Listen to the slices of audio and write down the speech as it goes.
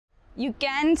You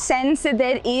can sense that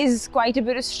there is quite a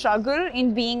bit of struggle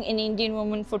in being an Indian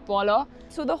woman footballer.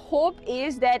 So the hope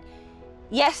is that,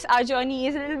 yes, our journey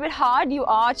is a little bit hard. You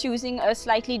are choosing a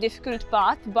slightly difficult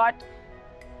path, but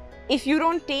if you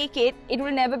don't take it, it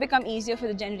will never become easier for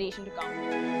the generation to come.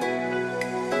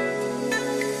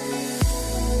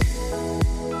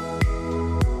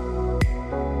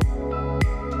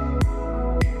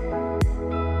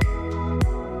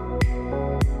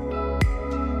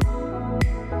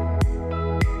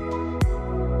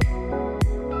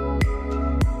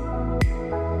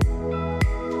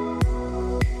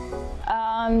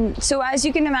 So as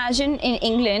you can imagine, in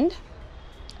England,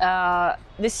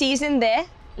 the season there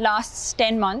lasts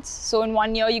 10 months. So in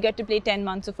 1 year, you get to play 10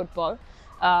 months of football,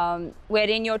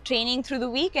 wherein you're training through the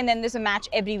week and then there's a match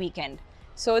every weekend.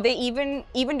 So they even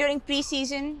during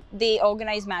pre-season, they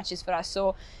organize matches for us.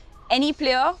 So any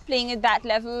player playing at that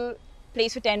level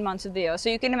plays for 10 months of the year. So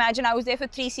you can imagine I was there for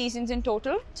 3 seasons in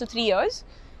total, so 3 years.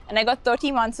 And I got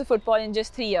 30 months of football in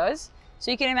just 3 years. So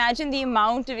you can imagine the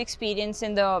amount of experience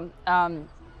and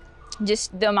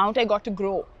just the amount I got to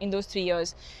grow in those 3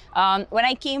 years. When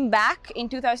I came back in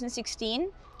 2016,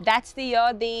 that's the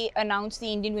year they announced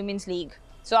the Indian Women's League.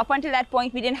 So up until that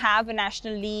point, we didn't have a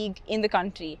national league in the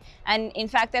country. And in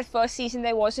fact, that first season,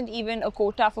 there wasn't even a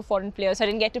quota for foreign players. I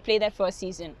didn't get to play that first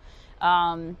season.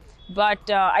 But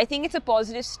I think it's a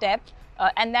positive step.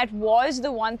 And that was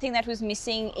the one thing that was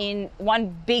missing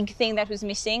one big thing that was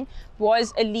missing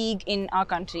was a league in our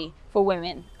country for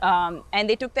women. And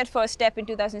they took that first step in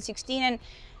 2016. And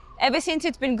ever since,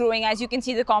 it's been growing. As you can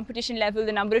see, the competition level,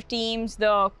 the number of teams,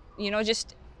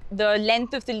 just the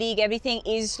length of the league, everything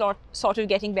is sort of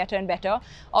getting better and better.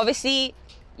 Obviously,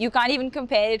 you can't even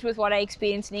compare it with what I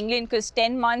experienced in England, because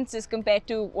 10 months as compared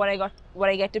to what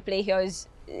I get to play here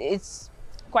it's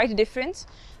quite a difference.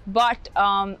 But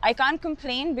I can't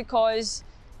complain because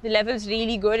the level's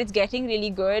really good. It's getting really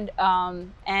good.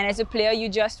 And as a player, you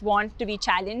just want to be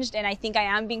challenged. And I think I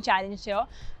am being challenged here.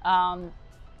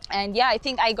 And yeah, I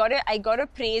think I gotta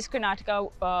praise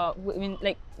Karnataka women,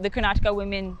 like the Karnataka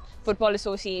Women Football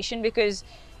Association, because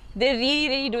they're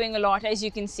really doing a lot, as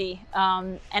you can see.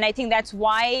 And I think that's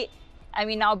why, I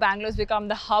mean, now Bangalore's become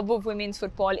the hub of women's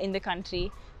football in the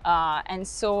country. And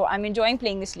so I'm enjoying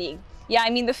playing this league. Yeah, I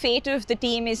mean, the fate of the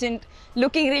team isn't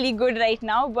looking really good right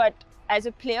now, but as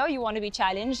a player, you want to be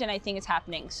challenged, and I think it's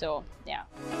happening. So, yeah.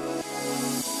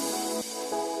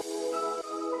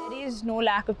 There is no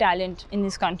lack of talent in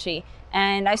this country.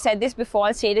 And I've said this before,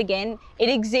 I'll say it again. It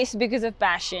exists because of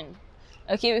passion.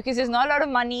 Okay, because there's not a lot of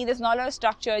money, there's not a lot of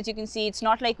structure. As you can see, it's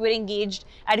not like we're engaged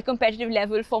at a competitive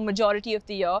level for majority of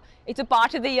the year. It's a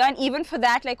part of the year, and even for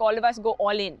that, like, all of us go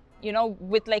all in, you know,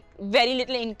 with like very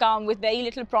little income, with very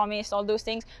little promise, all those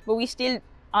things, but we still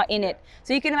are in it.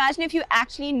 So you can imagine if you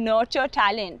actually nurture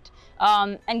talent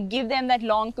and give them that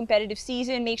long competitive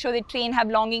season, make sure they train, have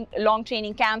long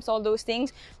training camps, all those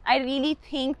things. I really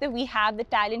think that we have the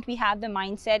talent, we have the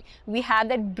mindset, we have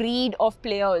that breed of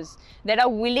players that are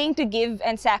willing to give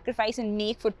and sacrifice and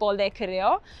make football their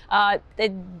career. That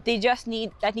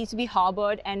needs to be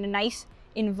harbored, and a nice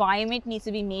environment needs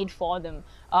to be made for them.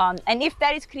 And if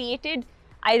that is created,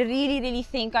 I really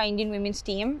think our Indian women's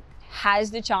team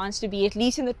has the chance to be at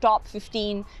least in the top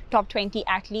 15, top 20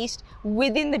 at least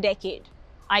within the decade,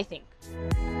 I think.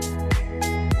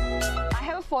 I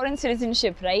have a foreign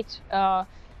citizenship, right?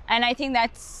 And I think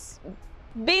that's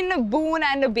been a boon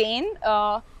and a bane,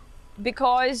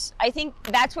 because I think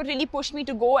that's what really pushed me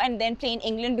to go and then play in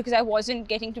England, because I wasn't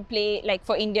getting to play like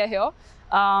for India here.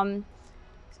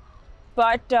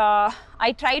 But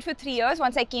I tried for 3 years.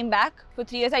 Once I came back for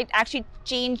 3 years, I actually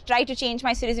tried to change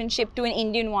my citizenship to an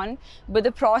Indian one. But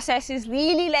the process is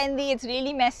really lengthy, it's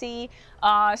really messy.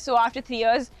 So after 3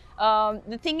 years,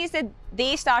 the thing is that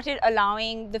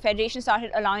the federation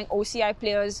started allowing OCI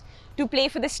players to play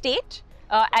for the state,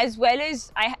 as well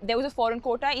as there was a foreign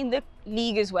quota in the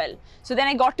league as well. So then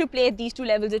I got to play at these 2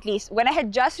 levels at least. When I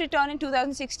had just returned in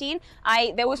 2016,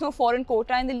 there was no foreign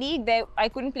quota in the league. I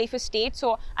couldn't play for state,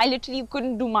 so I literally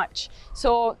couldn't do much.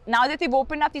 So now that they've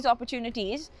opened up these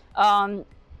opportunities, and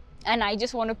I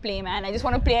just want to play, man. I just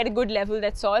want to play at a good level,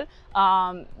 that's all.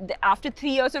 After 3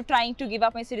 years of trying to give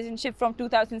up my citizenship from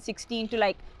 2016 to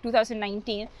like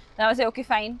 2019, then I was like, okay,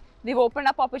 fine. They've opened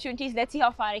up opportunities. Let's see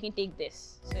how far I can take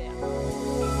this. So yeah.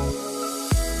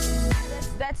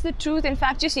 That's the truth. In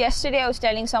fact, just yesterday I was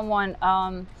telling someone,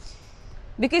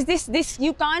 because this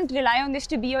you can't rely on this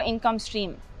to be your income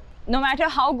stream. No matter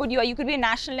how good you are, you could be a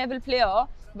national level player,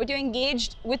 but you're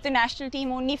engaged with the national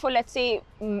team only for, let's say,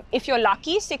 if you're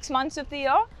lucky, 6 months of the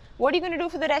year. What are you going to do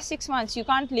for the rest 6 months? You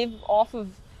can't live off of,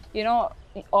 you know,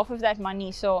 off of that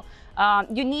money. So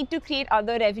you need to create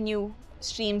other revenue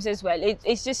streams as well.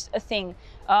 It's just a thing.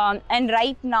 And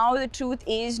right now, the truth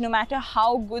is, no matter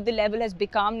how good the level has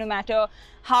become, no matter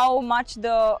how much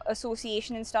the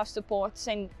association and stuff supports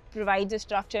and provides a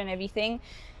structure and everything,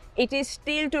 it is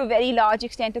still to a very large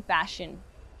extent a passion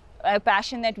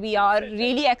that we are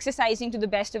really exercising to the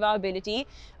best of our ability.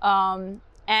 And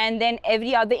then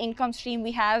every other income stream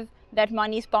we have, that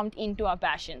money is pumped into our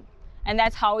passion. And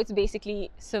that's how it's basically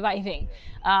surviving.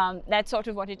 That's sort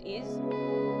of what it is.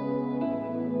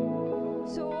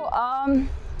 So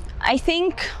I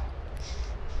think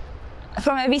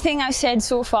from everything I've said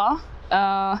so far,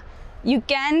 you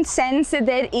can sense that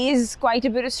there is quite a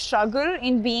bit of struggle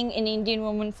in being an Indian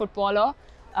woman footballer.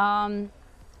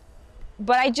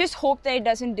 But I just hope that it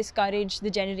doesn't discourage the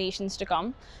generations to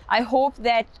come. I hope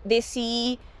that they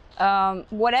see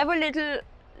whatever little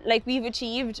like we've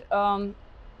achieved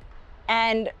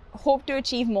and hope to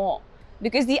achieve more.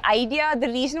 Because the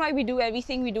reason why we do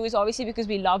everything we do is obviously because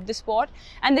we love the sport.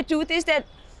 And the truth is that,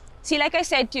 see, like I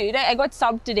said to you, I got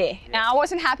subbed today. Yeah. Now, I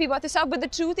wasn't happy about the sub, but the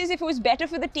truth is, if it was better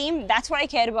for the team, that's what I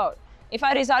cared about. If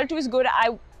our result was good,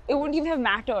 it wouldn't even have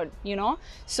mattered, you know?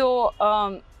 So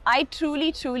I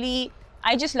truly,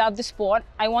 I just love the sport.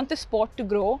 I want the sport to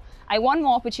grow. I want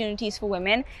more opportunities for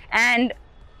women. And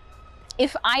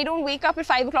if I don't wake up at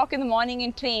 5 o'clock in the morning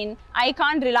and train, I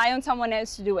can't rely on someone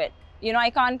else to do it. You know,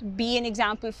 I can't be an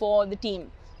example for the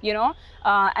team, you know?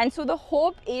 And so the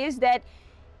hope is that,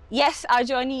 yes, our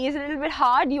journey is a little bit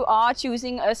hard. You are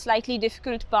choosing a slightly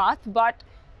difficult path, but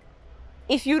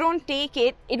if you don't take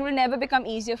it, it will never become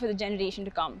easier for the generation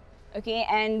to come, okay?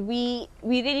 And we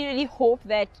really hope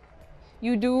that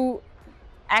you do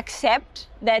accept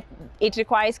that it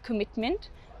requires commitment.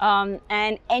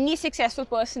 And any successful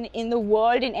person in the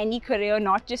world, in any career,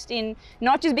 not just being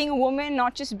a woman,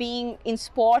 not just being in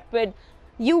sport, but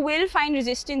you will find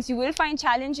resistance, you will find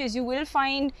challenges, you will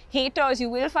find haters, you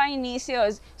will find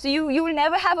naysayers. So you will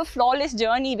never have a flawless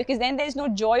journey, because then there's no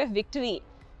joy of victory,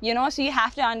 you know? So you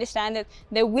have to understand that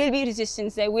there will be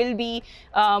resistance, there will be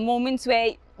moments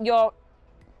where you're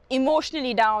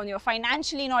emotionally down, you're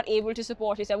financially not able to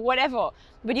support yourself, whatever.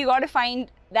 But you got to find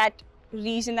that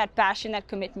reason, that passion, that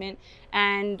commitment,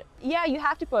 and yeah, you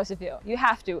have to persevere, you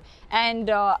have to. And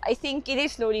I think it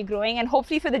is slowly growing, and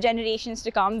hopefully for the generations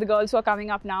to come, the girls who are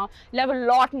coming up now, will have a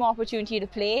lot more opportunity to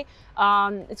play.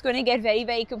 It's going to get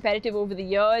very competitive over the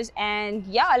years, and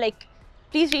yeah, like,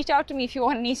 please reach out to me if you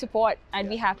want any support. I'd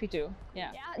be happy to.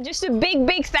 Yeah. Just a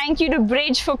big thank you to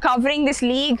Bridge for covering this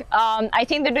league. I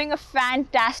think they're doing a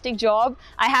fantastic job.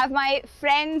 I have my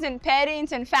friends and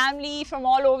parents and family from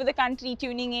all over the country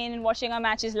tuning in and watching our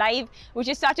matches live, which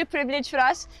is such a privilege for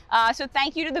us. So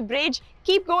thank you to the Bridge.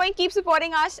 Keep going, keep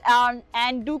supporting us,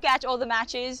 and do catch all the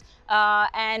matches.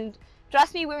 And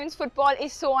trust me, women's football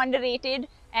is so underrated,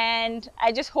 and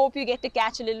I just hope you get to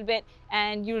catch a little bit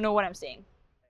and you'll know what I'm saying.